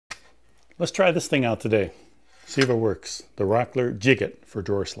Let's try this thing out today. See if it works. The Rockler Jig It for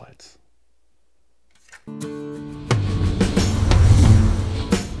drawer slides.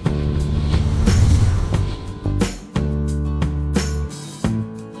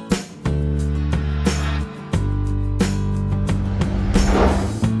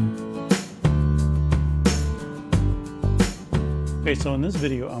 Okay, so in this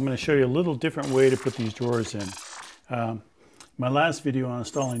video, I'm going to show you a little different way to put these drawers in. My last video on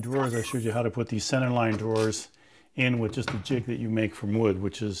installing drawers, I showed you how to put these centerline drawers in with just a jig that you make from wood,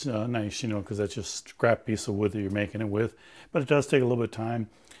 which is nice, you know, because that's just a scrap piece of wood that you're making it with. But it does take a little bit of time,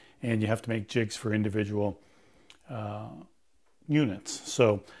 and you have to make jigs for individual units.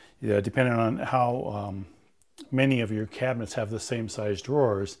 So, yeah, depending on how many of your cabinets have the same size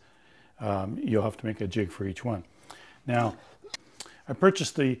drawers, you'll have to make a jig for each one. Now, I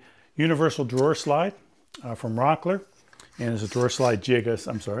purchased the universal drawer slide from Rockler, and it's a drawer slide jig, I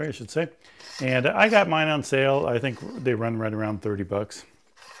should say. And I got mine on sale. I think they run right around 30 bucks.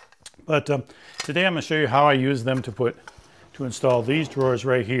 But today I'm going to show you how I use them to install these drawers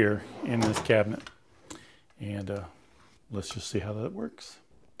right here in this cabinet. And let's just see how that works.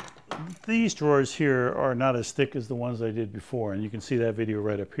 These drawers here are not as thick as the ones I did before, and you can see that video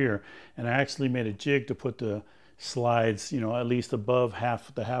right up here. And I actually made a jig to put the slides, you know, at least above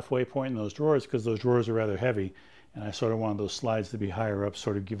the halfway point in those drawers, because those drawers are rather heavy, and I sort of wanted those slides to be higher up,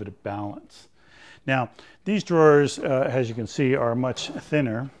 sort of give it a balance. Now, these drawers, as you can see, are much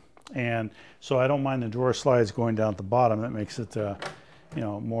thinner, and so I don't mind the drawer slides going down at the bottom. That makes it, you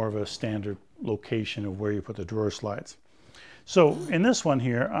know, more of a standard location of where you put the drawer slides. So in this one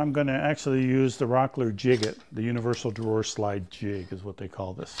here, I'm going to actually use the Rockler Jig It, the universal drawer slide jig is what they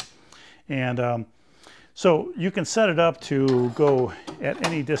call this. And so you can set it up to go at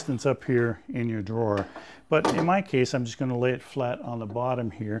any distance up here in your drawer. But in my case, I'm just going to lay it flat on the bottom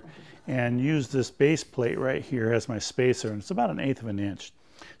here and use this base plate right here as my spacer. And it's about 1/8 of an inch.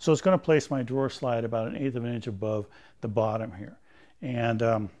 So it's going to place my drawer slide about 1/8 of an inch above the bottom here. And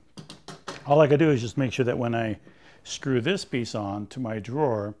all I got to do is just make sure that when I screw this piece on to my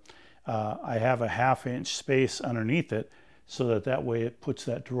drawer, I have a 1/2 inch space underneath it, so that way it puts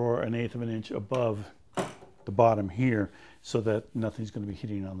that drawer 1/8 of an inch above the bottom here, so that nothing's going to be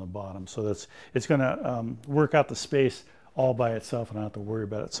hitting on the bottom. So it's going to work out the space all by itself, and I don't have to worry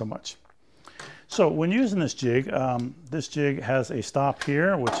about it so much. So when using this jig has a stop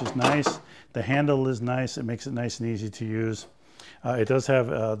here, which is nice. The handle is nice. It makes it nice and easy to use. It does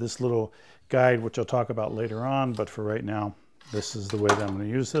have this little guide, which I'll talk about later on, but for right now, this is the way that I'm going to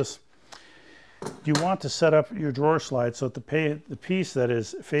use this. You want to set up your drawer slide so that the piece that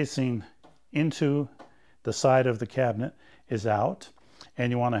is facing into the side of the cabinet is out,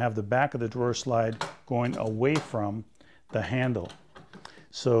 and you want to have the back of the drawer slide going away from the handle.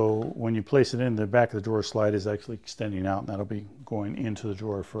 So when you place it in, the back of the drawer slide is actually extending out, and that'll be going into the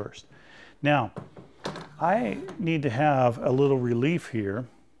drawer first. Now, I need to have a little relief here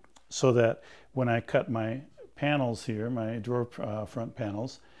so that when I cut my panels here, my drawer front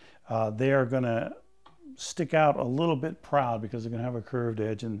panels, they are going to stick out a little bit proud, because they're going to have a curved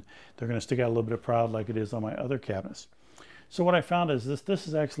edge, and they're going to stick out a little bit proud like it is on my other cabinets. So what I found is this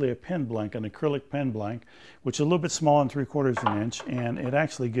is actually a pen blank, an acrylic pen blank, which is a little bit smaller than 3/4 of an inch, and it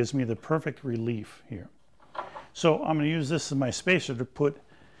actually gives me the perfect relief here. So I'm going to use this as my spacer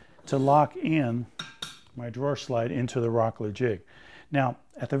to lock in my drawer slide into the Rockler jig. Now,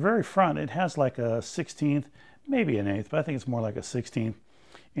 at the very front, it has like a 1/16, maybe 1/8, but I think it's more like a 1/16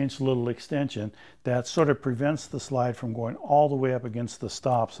 inch little extension that sort of prevents the slide from going all the way up against the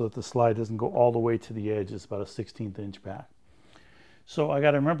stop, so that the slide doesn't go all the way to the edge. It's about a 1/16 inch back. So I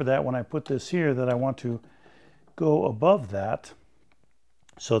got to remember that when I put this here, that I want to go above that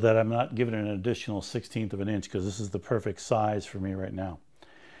so that I'm not giving it an additional 1/16 of an inch, because this is the perfect size for me right now.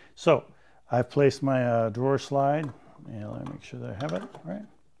 So I've placed my drawer slide, and let me make sure that I have it right.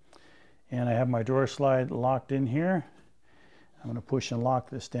 And I have my drawer slide locked in here. I'm going to push and lock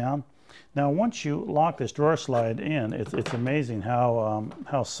this down. Now, once you lock this drawer slide in, it's amazing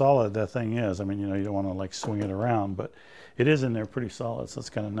how solid that thing is. I mean, you know, you don't want to like swing it around, but it is in there pretty solid, so it's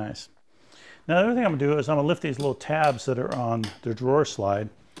kind of nice. Now, the other thing I'm going to do is I'm going to lift these little tabs that are on the drawer slide.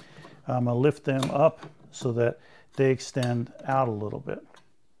 I'm going to lift them up so that they extend out a little bit.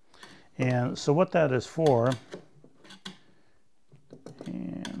 And so what that is for,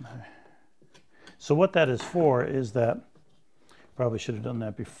 is that, probably should have done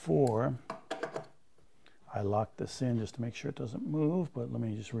that before I locked this in, just to make sure it doesn't move, but let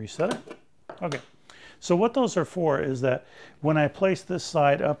me just reset it. Okay, so what those are for is that when I place this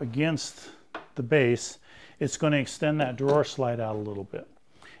side up against the base, it's going to extend that drawer slide out a little bit.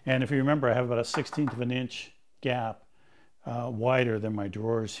 And if you remember, I have about a 1/16 of an inch gap wider than my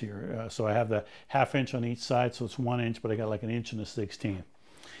drawers here. So I have the 1/2 inch on each side, so it's 1 inch, but I got like 1 inch and a 1/16.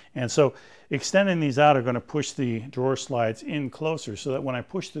 And so extending these out are going to push the drawer slides in closer, so that when I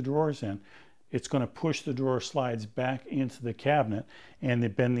push the drawers in, it's going to push the drawer slides back into the cabinet, and they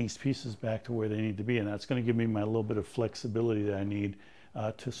bend these pieces back to where they need to be. And that's going to give me my little bit of flexibility that I need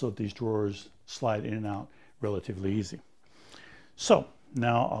so that these drawers slide in and out relatively easy. So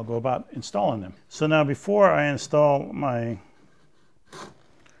now I'll go about installing them. So now before I install my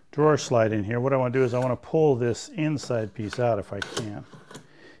drawer slide in here, what I want to do is I want to pull this inside piece out if I can.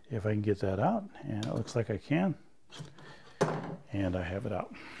 If I can get that out, and it looks like I can, and I have it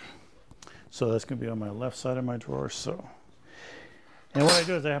out. So that's going to be on my left side of my drawer. So, and what I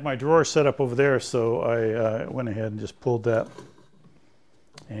do is I have my drawer set up over there, so I went ahead and just pulled that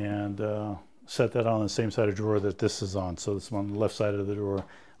and set that on the same side of the drawer that this is on. So it's on the left side of the drawer,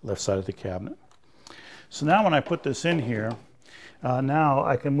 left side of the cabinet. So now when I put this in here, now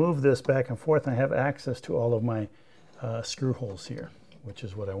I can move this back and forth, and I have access to all of my screw holes here, which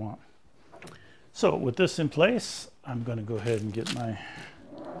is what I want. So with this in place, I'm going to go ahead and get my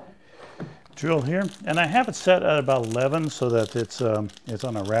drill here, and I have it set at about 11 so that it's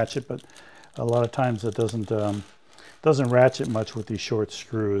on a ratchet, but a lot of times it doesn't ratchet much with these short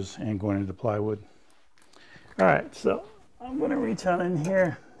screws and going into plywood. All right, so I'm going to reach on in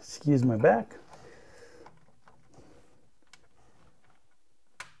here, excuse my back.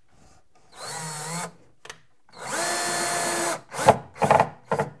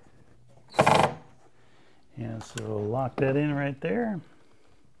 And so lock that in right there.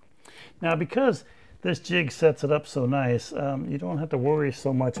 Now, because this jig sets it up so nice, you don't have to worry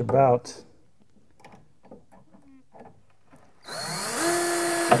so much about,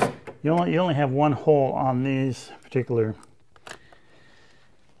 you only have one hole on these particular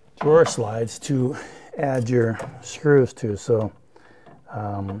drawer slides to add your screws to. So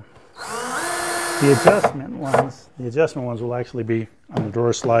the adjustment ones will actually be on the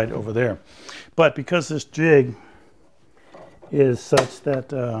drawer slide over there. But because this jig is such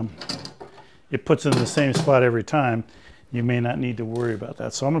that it puts it in the same spot every time, you may not need to worry about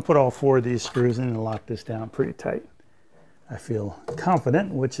that. So I'm going to put all 4 of these screws in and lock this down pretty tight. I feel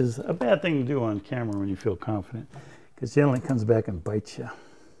confident, which is a bad thing to do on camera when you feel confident, because generally it comes back and bites you.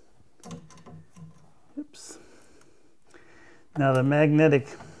 Oops. Now the magnetic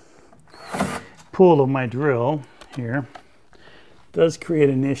pull of my drill here does create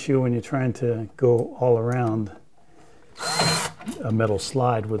an issue when you're trying to go all around a metal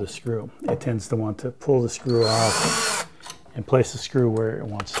slide with a screw. It tends to want to pull the screw off and place the screw where it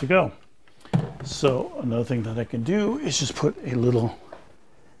wants to go. So another thing that I can do is just put a little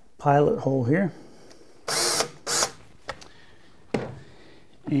pilot hole here.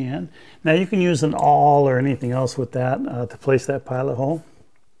 And now you can use an awl or anything else with that to place that pilot hole.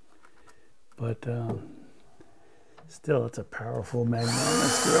 But still, it's a powerful magnet on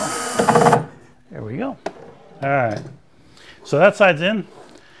this drill. There we go. All right. So that side's in.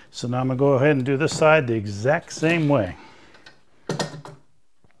 So now I'm going to go ahead and do this side the exact same way.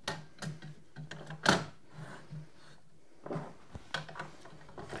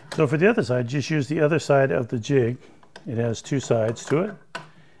 So for the other side, just use the other side of the jig. It has 2 sides to it.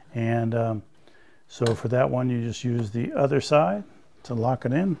 And so for that one, you just use the other side to lock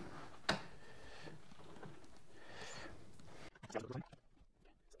it in.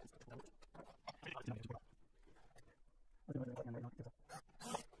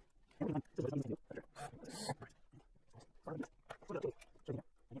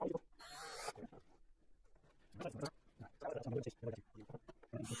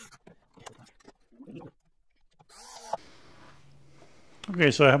 Okay,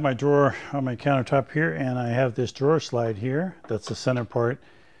 so I have my drawer on my countertop here, and I have this drawer slide here. That's the center part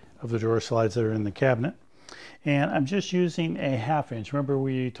of the drawer slides that are in the cabinet. And I'm just using a 1/2 inch. Remember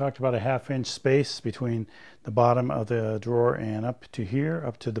we talked about a 1/2 inch space between the bottom of the drawer and up to here,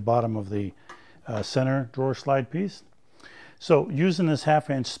 up to the bottom of the center drawer slide piece. So using this 1/2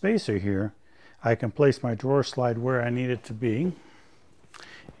 inch spacer here, I can place my drawer slide where I need it to be.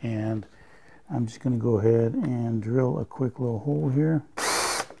 And I'm just going to go ahead and drill a quick little hole here.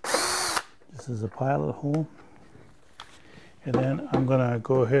 This is a pilot hole. And then I'm going to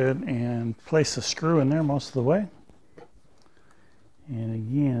go ahead and place a screw in there most of the way. And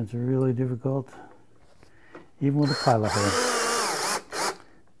again, it's really difficult, even with a pilot hole.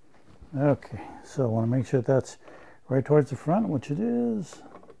 Okay, so I want to make sure that's right towards the front, which it is.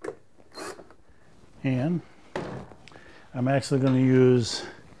 And I'm actually going to use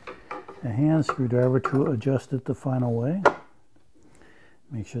a hand screwdriver to adjust it the final way.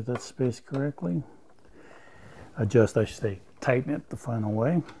 Make sure that's spaced correctly. Adjust, I should say, tighten it the final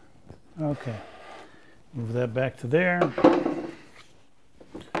way. Okay, move that back to there.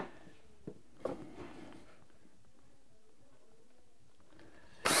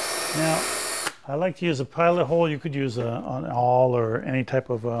 Now, I like to use a pilot hole. You could use an awl or any type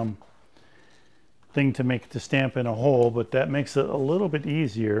of thing to stamp in a hole, but that makes it a little bit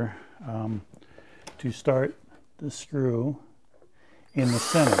easier to start the screw in the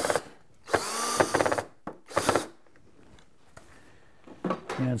center.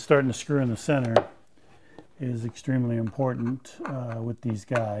 And starting the screw in the center is extremely important with these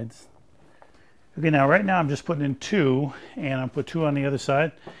guides. Okay, now right now I'm just putting in 2, and I'll put 2 on the other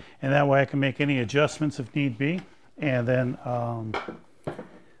side, and that way I can make any adjustments if need be. And then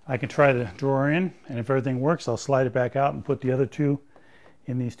I can try the drawer in, and if everything works, I'll slide it back out and put the other 2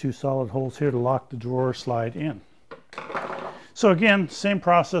 in these 2 solid holes here to lock the drawer slide in. So again, same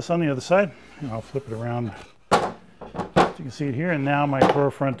process on the other side. And I'll flip it around so you can see it here, and now my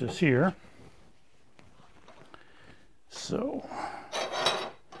drawer front is here. So,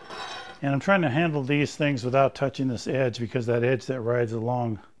 and I'm trying to handle these things without touching this edge, because that edge that rides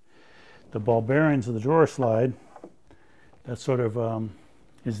along the ball bearings of the drawer slide, that sort of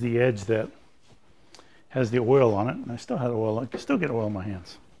is the edge that has the oil on it. And I still have oil. I can still get oil in my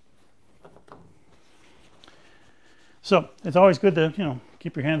hands. So it's always good to, you know,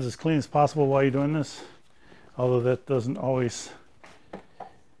 keep your hands as clean as possible while you're doing this, although that doesn't always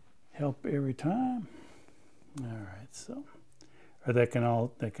help every time. All right, so, or that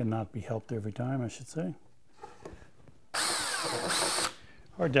cannot be helped every time, I should say.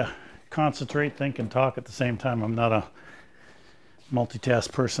 Hard to concentrate, think, and talk at the same time. I'm not a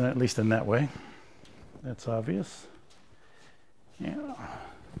multitask person, at least in that way. That's obvious. Yeah.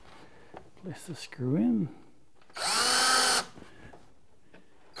 Place the screw in.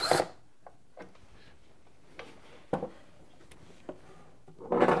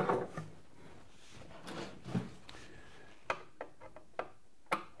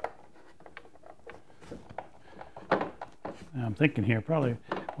 Now I'm thinking here, probably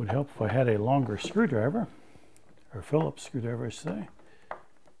would help if I had a longer screwdriver, or Phillips screwdriver, I should say.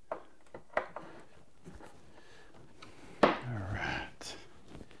 All right.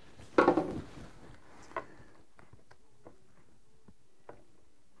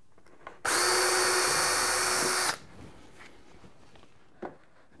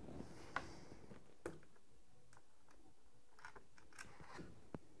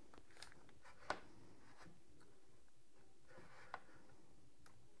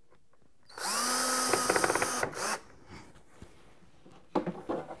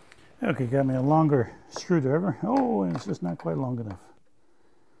 Okay, got me a longer screwdriver. Oh, and it's just not quite long enough.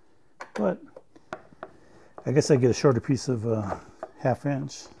 But I guess I get a shorter piece of 1/2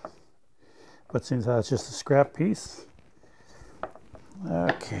 inch. But seems how it's just a scrap piece.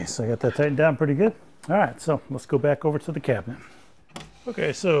 Okay, so I got that tightened down pretty good. All right, so let's go back over to the cabinet.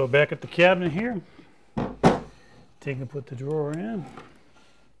 Okay, so back at the cabinet here. Take and put the drawer in.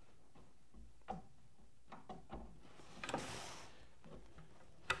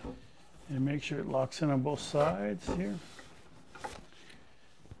 And make sure it locks in on both sides here.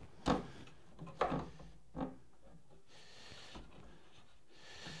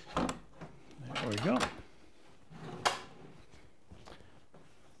 There we go.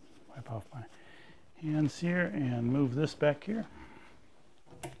 Wipe off my hands here and move this back here.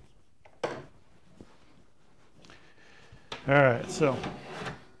 All right, so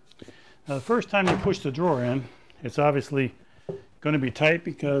now the first time you push the drawer in, it's obviously going to be tight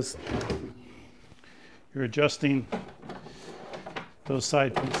because you're adjusting those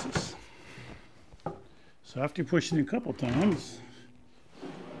side pieces. So after you push it in a couple times,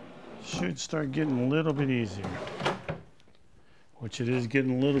 it should start getting a little bit easier, which it is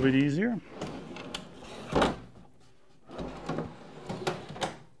getting a little bit easier.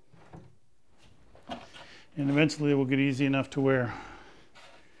 And eventually it will get easy enough to where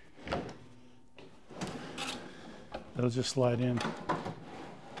they'll just slide in.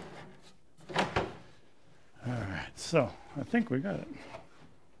 All right, so I think we got it.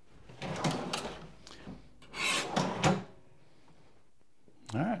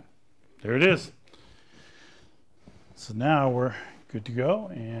 All right, there it is. So now we're good to go.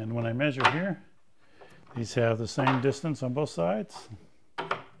 And when I measure here, these have the same distance on both sides.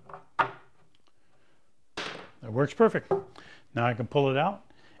 That works perfect. Now I can pull it out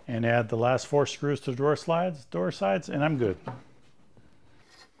and add the last 4 screws to the door sides, and I'm good.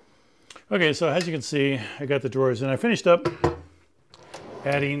 Okay, so as you can see, I got the drawers in. I finished up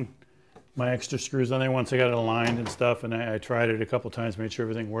adding my extra screws on there once I got it aligned and stuff, and I tried it a couple times, made sure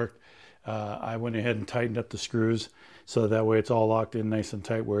everything worked. I went ahead and tightened up the screws so that way it's all locked in nice and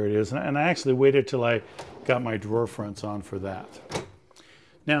tight where it is. And I actually waited till I got my drawer fronts on for that.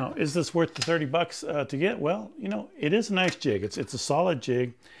 Now, is this worth the 30 bucks to get? Well, you know, it is a nice jig. It's a solid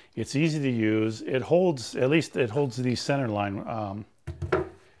jig. It's easy to use. It holds, at least it holds these center line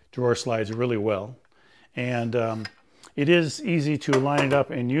drawer slides really well. And it is easy to line it up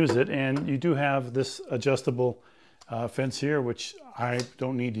and use it. And you do have this adjustable fence here, which I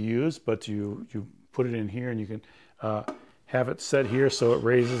don't need to use, but you put it in here and you can have it set here so it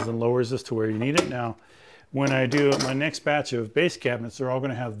raises and lowers this to where you need it. Now, when I do my next batch of base cabinets, they're all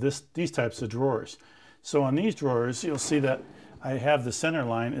going to have these types of drawers. So on these drawers, you'll see that I have the center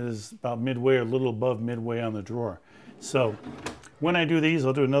line is about midway or a little above midway on the drawer. So when I do these,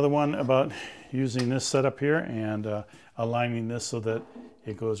 I'll do another one about using this setup here and aligning this so that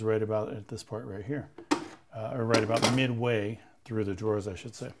it goes right about at this part right here, or right about midway through the drawers, I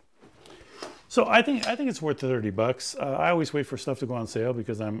should say. So I think it's worth the 30 bucks. I always wait for stuff to go on sale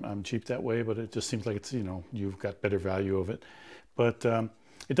because I'm cheap that way, but it just seems like it's, you know, you've got better value of it. But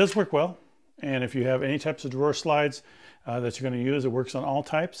it does work well. And if you have any types of drawer slides that you're going to use, it works on all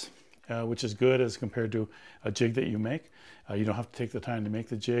types, which is good as compared to a jig that you make. You don't have to take the time to make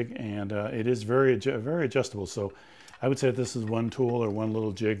the jig, and it is very adjustable. So I would say this is one tool or one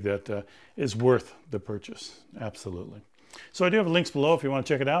little jig that is worth the purchase. Absolutely. So I do have links below if you want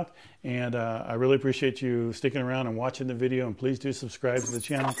to check it out, and I really appreciate you sticking around and watching the video, and please do subscribe to the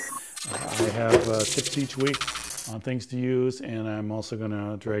channel. I have tips each week on things to use, and I'm also going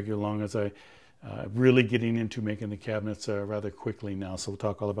to drag you along as I really getting into making the cabinets rather quickly now. So we'll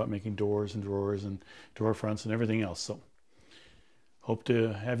talk all about making doors and drawers and drawer fronts and everything else. So hope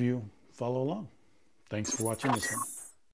to have you follow along. Thanks for watching this one.